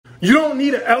You don't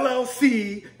need an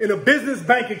LLC and a business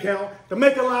bank account to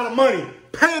make a lot of money.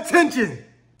 Pay attention.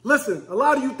 Listen, a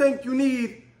lot of you think you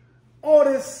need all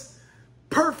this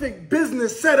perfect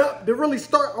business set up to really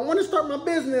start. I want to start my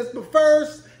business, but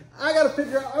first I got to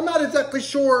figure out, I'm not exactly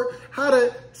sure how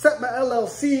to set my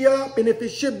LLC up and if it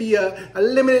should be a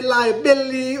limited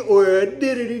liability or a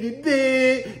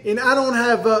and I don't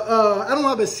have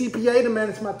a CPA to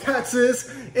manage my taxes,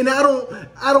 and I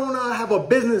don't have a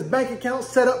business bank account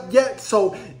set up yet.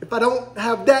 So if I don't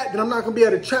have that, then I'm not gonna be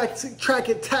able to track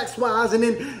it tax wise and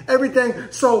then everything.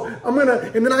 So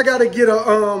and then I gotta get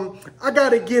a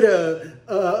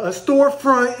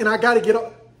storefront, and I gotta get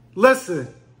a, listen.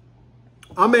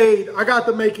 I got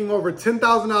the making over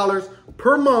 $10,000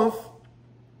 per month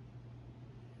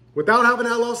without having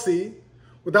an LLC,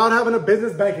 without having a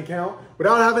business bank account,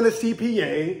 without having a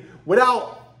CPA,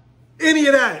 without any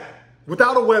of that,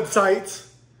 without a website,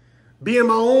 being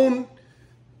my own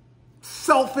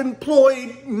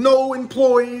self-employed, no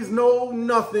employees, no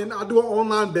nothing. I do an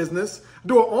online business. Took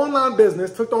the online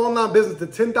business to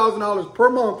 $10,000 per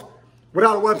month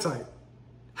without a website.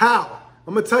 How?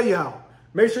 I'm going to tell you how.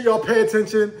 Make sure y'all pay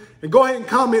attention and go ahead and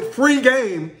comment free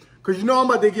game, because you know I'm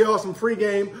about to give y'all some free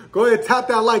game. Go ahead and tap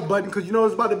that like button, because you know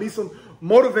there's about to be some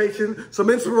motivation, some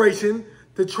inspiration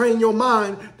to train your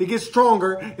mind to get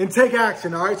stronger and take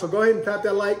action. All right, so go ahead and tap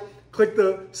that like, click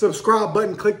the subscribe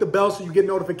button, click the bell so you get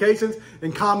notifications,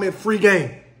 and comment free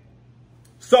game.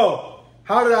 So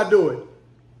how did I do it?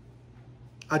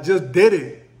 I just did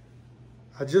it.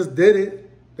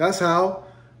 That's how.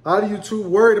 A lot of you too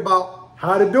worried about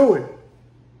how to do it.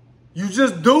 You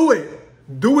just do it.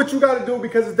 Do what you got to do,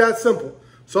 because it's that simple.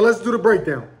 So let's do the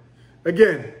breakdown.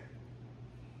 Again,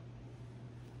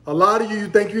 a lot of you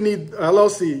think you need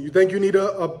LLC. You think you need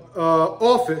a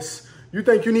office. You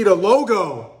think you need a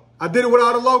logo. I did it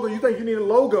without a logo. You think you need a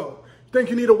logo. You think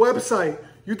you need a website.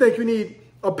 You think you need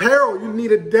apparel. You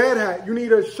need a dad hat. You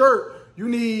need a shirt. You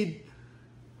need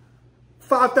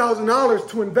 $5,000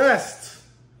 to invest.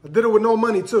 I did it with no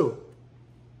money too.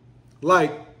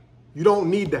 Like, you don't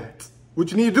need that.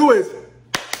 What you need to do is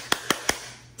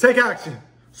take action.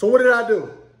 So what did I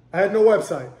do? I had no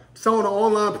website. I'm selling an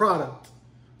online product.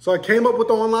 So I came up with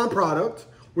the online product,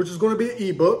 which is going to be an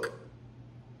ebook,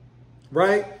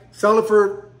 right? Sell it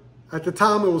for, at the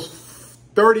time, it was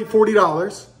 $30,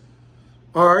 $40.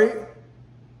 All right.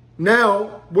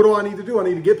 Now, what do I need to do? I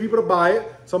need to get people to buy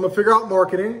it. So I'm going to figure out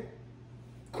marketing.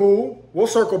 Cool. We'll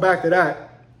circle back to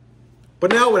that.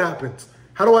 But now what happens?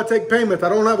 How do I take payments? I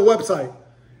don't have a website.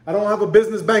 I don't have a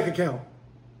business bank account.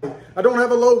 I don't have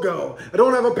a logo. I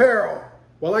don't have apparel.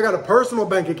 Well, I got a personal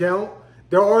bank account.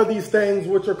 There are these things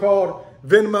which are called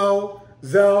Venmo,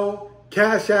 Zelle,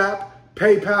 Cash App,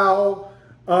 PayPal.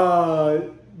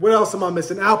 What else am I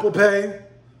missing? Apple Pay.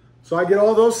 So I get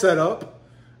all those set up.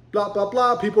 Blah, blah,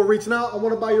 blah. People reaching out. I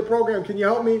want to buy your program. Can you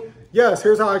help me? Yes,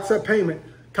 here's how I accept payment.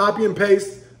 Copy and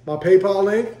paste my PayPal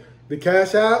link, the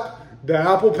Cash App, the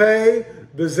Apple Pay,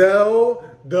 the Zelle,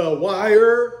 the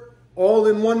Wire, all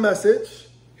in one message.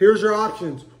 Here's your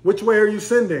options. Which way are you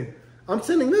sending? I'm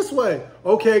sending this way.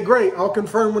 Okay, great. I'll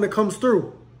confirm when it comes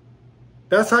through.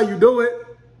 That's how you do it.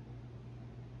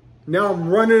 Now I'm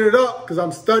running it up because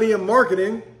I'm studying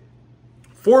marketing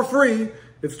for free.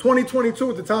 It's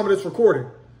 2022 at the time of this recording,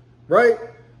 right?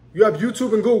 You have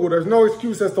YouTube and Google. There's no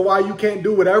excuse as to why you can't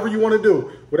do whatever you want to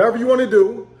do. Whatever you want to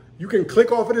do, you can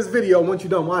click off of this video once you're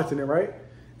done watching it, right?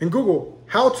 And Google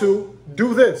how to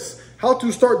do this, how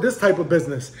to start this type of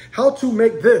business, how to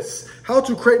make this, how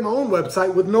to create my own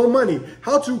website with no money,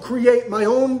 how to create my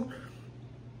own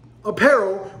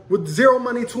apparel with zero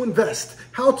money to invest,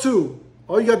 how to.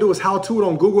 All you got to do is how to it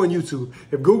on Google and YouTube.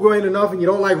 If Google ain't enough and you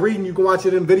don't like reading, you can watch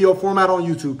it in video format on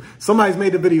YouTube. Somebody's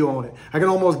made a video on it. I can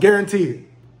almost guarantee it.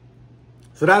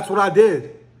 So that's what I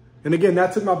did. And again,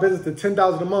 that took my business to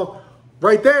 $10,000 a month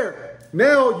right there.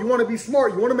 Now you want to be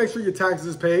smart. You want to make sure your taxes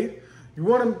is paid. You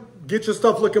want to get your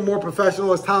stuff looking more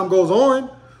professional as time goes on.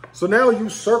 So now you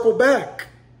circle back,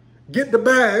 get the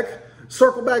bag,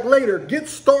 circle back later, get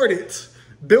started,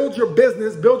 build your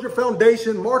business, build your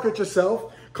foundation, market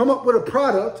yourself, come up with a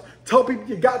product, tell people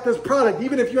you got this product.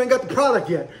 Even if you ain't got the product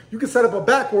yet, you can set up a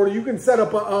back order. You can set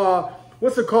up a,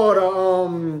 what's it called?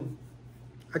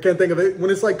 I can't think of it. When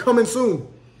it's like coming soon,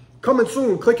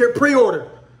 click here, pre-order.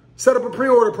 Set up a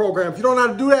pre-order program. If you don't know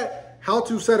how to do that, how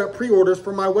to set up pre-orders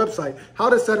for my website, how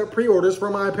to set up pre-orders for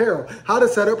my apparel, how to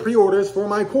set up pre-orders for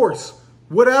my course,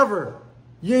 whatever.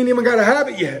 You ain't even got to have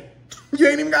it yet. You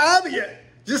ain't even got to have it yet.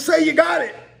 Just say you got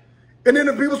it. And then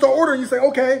if people start ordering, you say,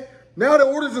 okay, now the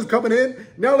orders is coming in.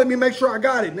 Now let me make sure I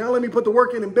got it. Now let me put the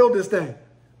work in and build this thing.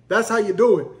 That's how you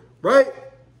do it, right?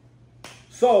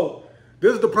 So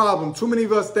this is the problem. Too many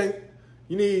of us think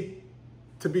you need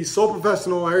to be so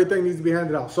professional. Everything needs to be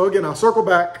handed out. So again, I'll circle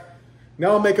back.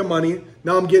 Now I'm making money.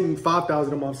 Now I'm getting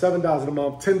 $5,000 a month, $7,000 a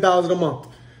month, $10,000 a month.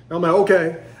 Now I'm like,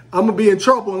 okay, I'm going to be in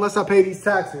trouble unless I pay these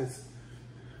taxes.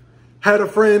 Had a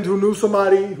friend who knew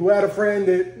somebody who had a friend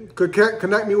that could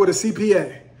connect me with a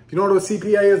CPA. If you don't know what a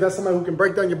CPA is, that's somebody who can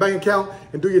break down your bank account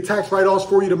and do your tax write-offs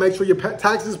for you to make sure your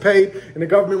taxes paid and the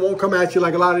government won't come at you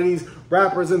like a lot of these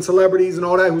rappers and celebrities and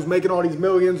all that who's making all these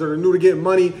millions or are new to getting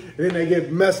money and then they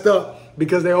get messed up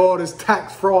because they all this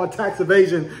tax fraud, tax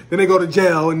evasion. Then they go to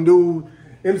jail and do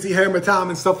MC Hammer time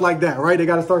and stuff like that, right? They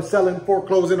got to start selling,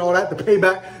 foreclosing, all that to pay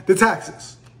back the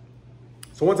taxes.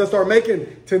 So once I start making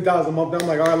 $10,000 a month, I'm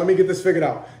like, all right, let me get this figured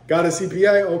out. Got a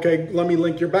CPA? Okay, let me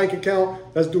link your bank account.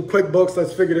 Let's do QuickBooks.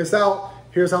 Let's figure this out.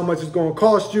 Here's how much it's going to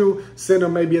cost you. Send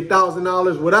them maybe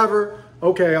 $1,000, whatever.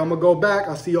 Okay, I'm going to go back.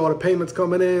 I see all the payments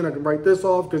coming in. I can write this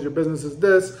off because your business is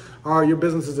this. All right, your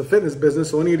business is a fitness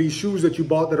business. So any of these shoes that you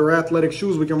bought that are athletic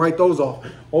shoes, we can write those off.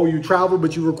 Oh, you travel,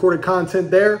 but you recorded content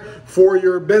there for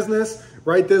your business.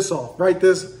 Write this off. Write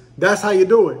this. That's how you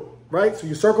do it, right? So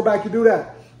you circle back, you do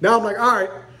that. Now I'm like, all right,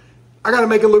 I got to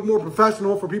make it look more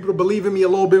professional for people to believe in me a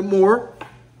little bit more.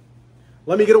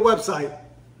 Let me get a website.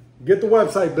 Get the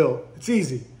website built. It's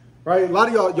easy, right? A lot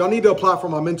of y'all need to apply for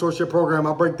my mentorship program.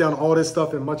 I break down all this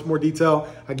stuff in much more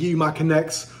detail. I give you my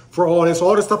connects for all this.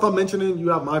 All this stuff I'm mentioning, you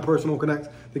have my personal connects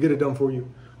to get it done for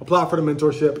you. Apply for the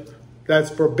mentorship.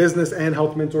 That's for business and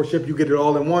health mentorship. You get it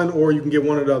all in one, or you can get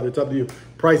one or the other. It's up to you.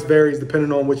 Price varies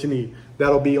depending on what you need.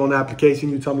 That'll be on the application.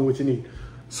 You tell me what you need.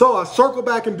 So I circle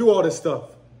back and do all this stuff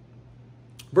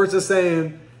versus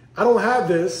saying, I don't have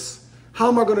this. How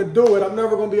am I going to do it? I'm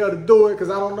never going to be able to do it because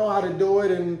I don't know how to do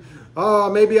it. And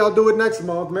maybe I'll do it next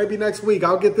month. Maybe next week.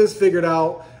 I'll get this figured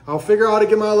out. I'll figure out how to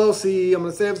get my LLC. I'm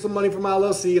going to save some money for my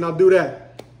LLC and I'll do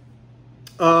that.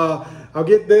 I'll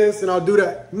get this and I'll do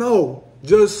that. No,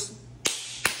 just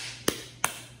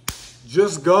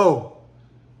go.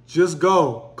 Just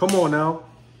go. Come on now.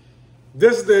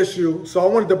 This is the issue. So I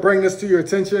wanted to bring this to your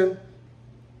attention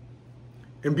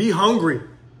and be hungry.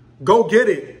 Go get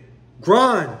it.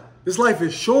 Grind. This life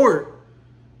is short.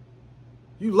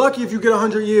 You lucky if you get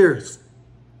 100 years.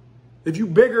 If you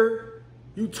bigger,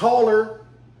 you taller,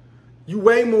 you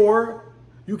weigh more,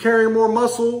 you carry more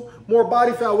muscle, more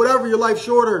body fat, whatever, your life's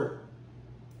shorter.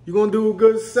 You're going to do a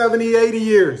good 70, 80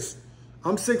 years.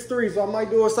 I'm 6'3", so I might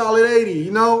do a solid 80,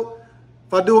 you know?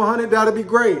 If I do 100, that'll be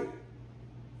great.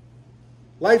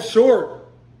 Life's short.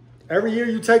 Every year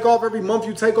you take off, every month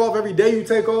you take off, every day you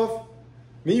take off.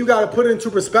 Then you got to put it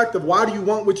into perspective. Why do you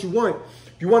want what you want?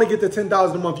 You want to get to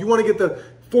 $10,000 a month. You want to get to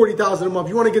 $40,000 a month.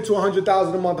 You want to get to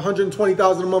 $100,000 a month,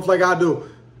 $120,000 a month like I do.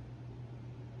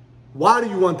 Why do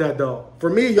you want that though? For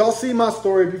me, y'all see my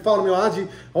story. If you follow me on IG,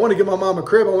 I want to get my mom a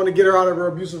crib. I want to get her out of her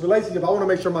abusive relationship. I want to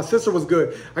make sure my sister was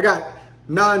good. I got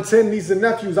 9, 10 nieces and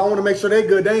nephews. I want to make sure they're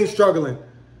good. They ain't struggling.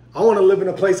 I want to live in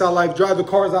a place I like, drive the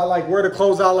cars I like, wear the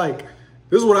clothes I like.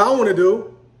 This is what I want to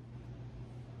do.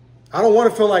 I don't want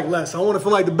to feel like less. I want to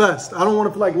feel like the best. I don't want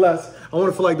to feel like less. I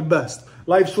want to feel like the best.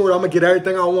 Life's short. I'm going to get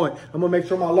everything I want. I'm going to make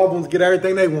sure my loved ones get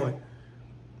everything they want.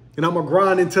 And I'm going to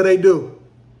grind until they do.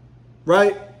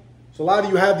 Right? So a lot of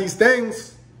you have these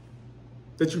things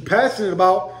that you're passionate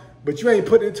about, but you ain't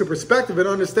putting it into perspective and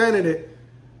understanding it.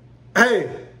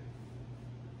 Hey,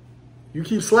 you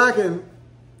keep slacking,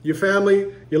 your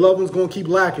family, your loved ones going to keep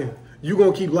lacking. You're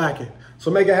going to keep lacking.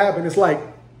 So make it happen. It's like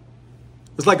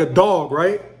a dog,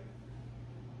 right?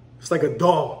 It's like a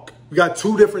dog. We got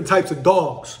 2 different types of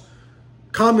dogs.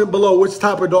 Comment below, which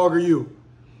type of dog are you?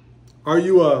 Are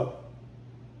you a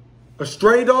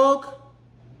stray dog?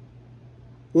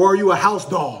 Or are you a house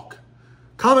dog?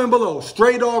 Comment below,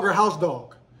 stray dog or house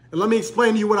dog? And let me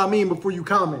explain to you what I mean before you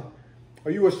comment.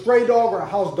 Are you a stray dog or a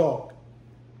house dog?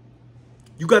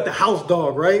 You got the house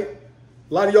dog, right?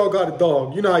 A lot of y'all got a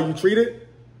dog. You know how you treat it?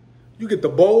 You get the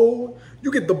bowl.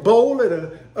 You get the bowl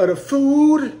of the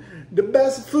food. The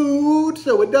best food,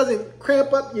 so it doesn't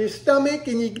cramp up your stomach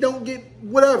and you don't get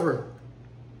whatever.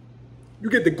 You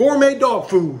get the gourmet dog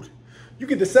food. You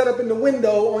get to set up in the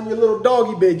window on your little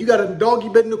doggy bed. You got a doggy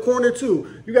bed in the corner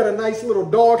too. You got a nice little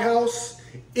dog house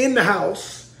in the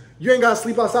house. You ain't got to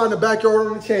sleep outside in the backyard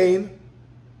on the chain.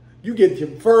 You get your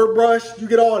fur brush. You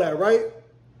get all that, right?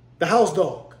 The house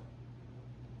dog.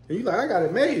 And you like, I got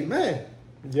it made, man.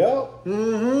 Yup.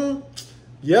 Mm-hmm.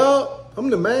 Yup. I'm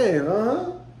the man.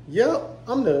 Uh-huh. Yep,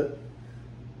 I'm the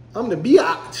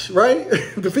biatch, right?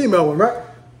 The female one, right?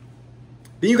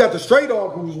 Then you got the stray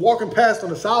dog who's walking past on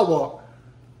the sidewalk,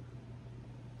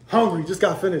 hungry, just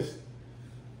got finished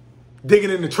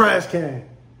digging in the trash can.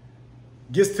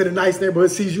 Gets to the nice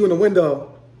neighborhood, sees you in the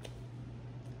window.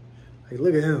 Like,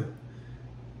 look at him.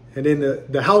 And then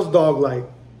the house dog like,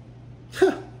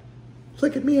 huh,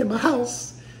 look at me in my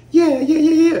house. Yeah.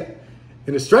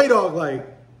 And the stray dog like,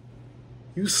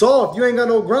 you soft, you ain't got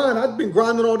no grind. I've been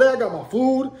grinding all day. I got my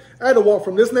food. I had to walk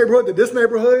from this neighborhood to this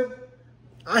neighborhood.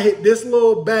 I hit this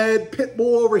little bad pit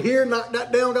bull over here, knocked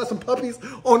that down, got some puppies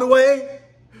on the way.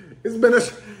 It's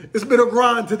been a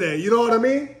grind today, you know what I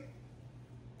mean?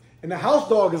 And the house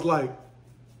dog is like,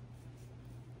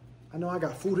 I know I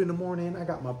got food in the morning. I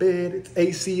got my bed. It's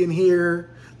AC in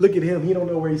here. Look at him. He don't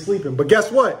know where he's sleeping. But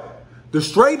guess what? The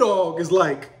stray dog is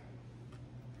like,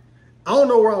 I don't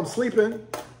know where I'm sleeping.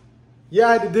 Yeah,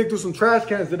 I had to dig through some trash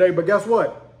cans today, but guess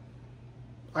what?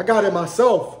 I got it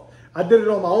myself. I did it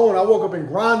on my own. I woke up and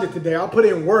grinded today. I put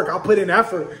in work. I put in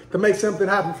effort to make something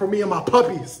happen for me and my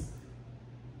puppies.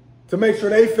 To make sure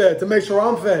they fed, to make sure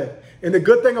I'm fed. And the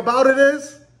good thing about it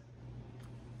is,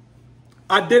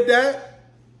 I did that.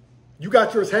 You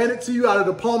got yours handed to you out of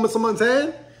the palm of someone's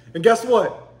hand. And guess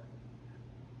what?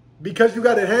 Because you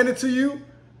got it handed to you,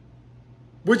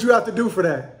 what you have to do for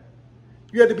that?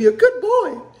 You had to be a good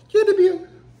boy. You had to be a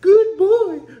good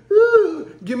boy.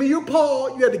 Ooh, give me your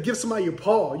paw. You had to give somebody your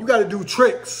paw. You got to do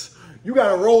tricks. You got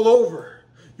to roll over.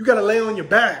 You got to lay on your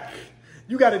back.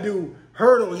 You got to do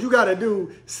hurdles. You got to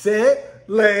do sit,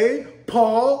 lay,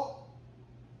 paw.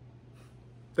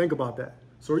 Think about that.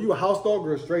 So are you a house dog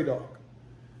or a stray dog?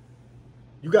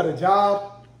 You got a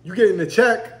job. You getting a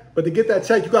check. But to get that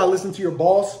check, you got to listen to your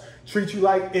boss. Treat you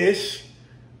like ish.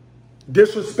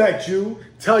 Disrespect you.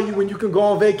 Tell you when you can go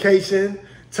on vacation.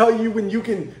 Tell you when you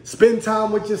can spend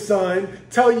time with your son.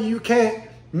 Tell you can't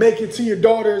make it to your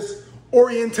daughter's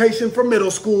orientation for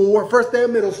middle school or first day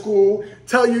of middle school.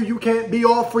 Tell you can't be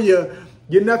off for your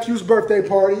nephew's birthday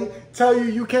party. Tell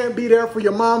you can't be there for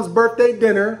your mom's birthday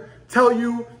dinner. Tell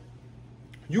you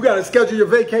got to schedule your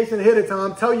vacation ahead of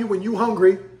time. Tell you when you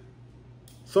hungry.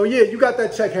 So yeah, you got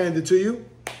that check handed to you.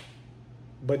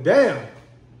 But damn,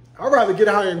 I'd rather get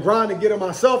out here and grind and get it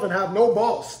myself and have no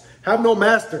boss. Have no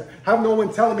master. Have no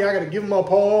one telling me I got to give him a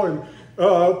paw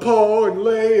and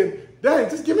lay. And dang,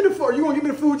 just give me the food. You going to give me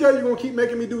the food, Jay? You going to keep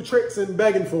making me do tricks and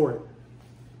begging for it?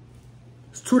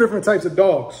 It's two different types of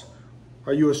dogs.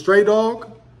 Are you a stray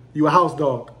dog? You a house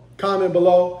dog? Comment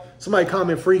below. Somebody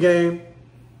comment free game.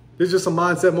 This is just some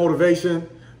mindset motivation.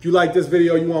 If you like this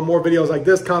video, you want more videos like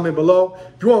this, comment below.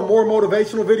 If you want more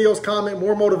motivational videos, comment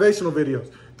more motivational videos.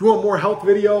 If you want more health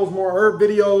videos, more herb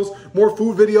videos, more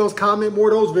food videos, comment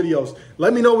more of those videos.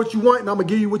 Let me know what you want, and I'm going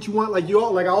to give you what you want like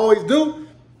I always do.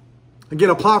 Again,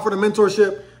 apply for the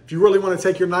mentorship if you really want to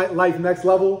take your life next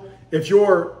level. If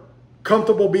you're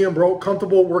comfortable being broke,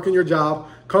 comfortable working your job,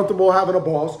 comfortable having a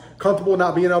boss, comfortable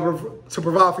not being able to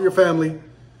provide for your family,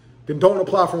 then don't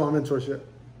apply for my mentorship.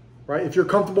 Right? If you're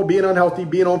comfortable being unhealthy,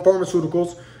 being on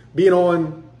pharmaceuticals, being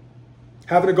on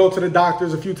having to go to the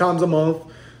doctors a few times a month,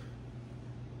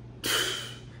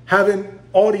 having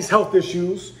all these health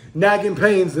issues, nagging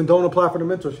pains, then don't apply for the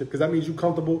mentorship, because that means you're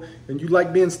comfortable and you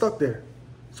like being stuck there.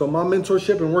 So my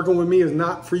mentorship and working with me is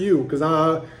not for you, because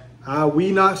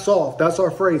we not soft. That's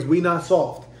our phrase, we not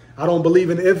soft. I don't believe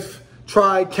in if,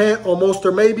 try, can't, almost,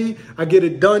 or maybe. I get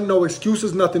it done, no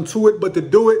excuses, nothing to it but to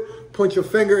do it. Point your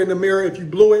finger in the mirror if you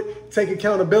blew it. Take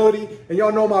accountability. And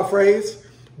y'all know my phrase.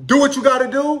 Do what you got to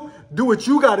do. Do what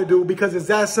you got to do, because it's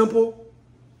that simple.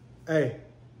 Hey,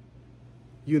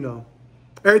 you know.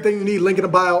 Everything you need, link in the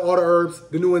bio, all the herbs,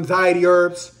 the new anxiety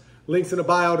herbs. Links in the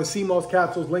bio, the sea moss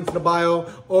capsules, links in the bio.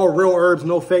 All real herbs,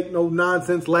 no fake, no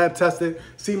nonsense, lab tested.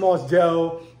 Sea moss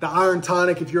gel, the iron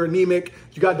tonic if you're anemic.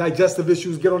 If you got digestive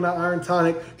issues, get on that iron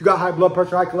tonic. If you got high blood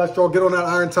pressure, high cholesterol, get on that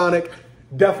iron tonic.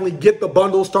 Definitely get the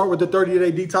bundle. Start with the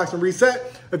 30-day detox and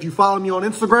reset. If you follow me on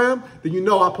Instagram, then you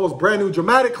know I post brand new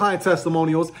dramatic client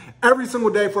testimonials every single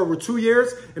day for over 2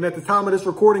 years. And at the time of this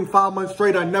recording, 5 months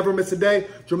straight, I never miss a day.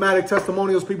 Dramatic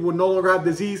testimonials. People would no longer have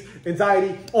disease,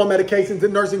 anxiety, on medications,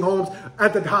 in nursing homes,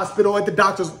 at the hospital, at the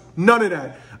doctors. None of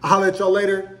that. I'll holler at y'all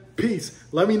later. Peace.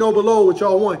 Let me know below what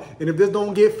y'all want. And if this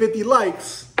don't get 50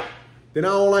 likes, then I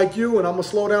don't like you, and I'm going to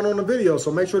slow down on the video.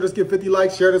 So make sure this get 50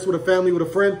 likes. Share this with a family, with a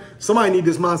friend. Somebody need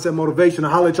this mindset motivation.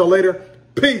 I'll holler at y'all later.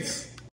 Peace.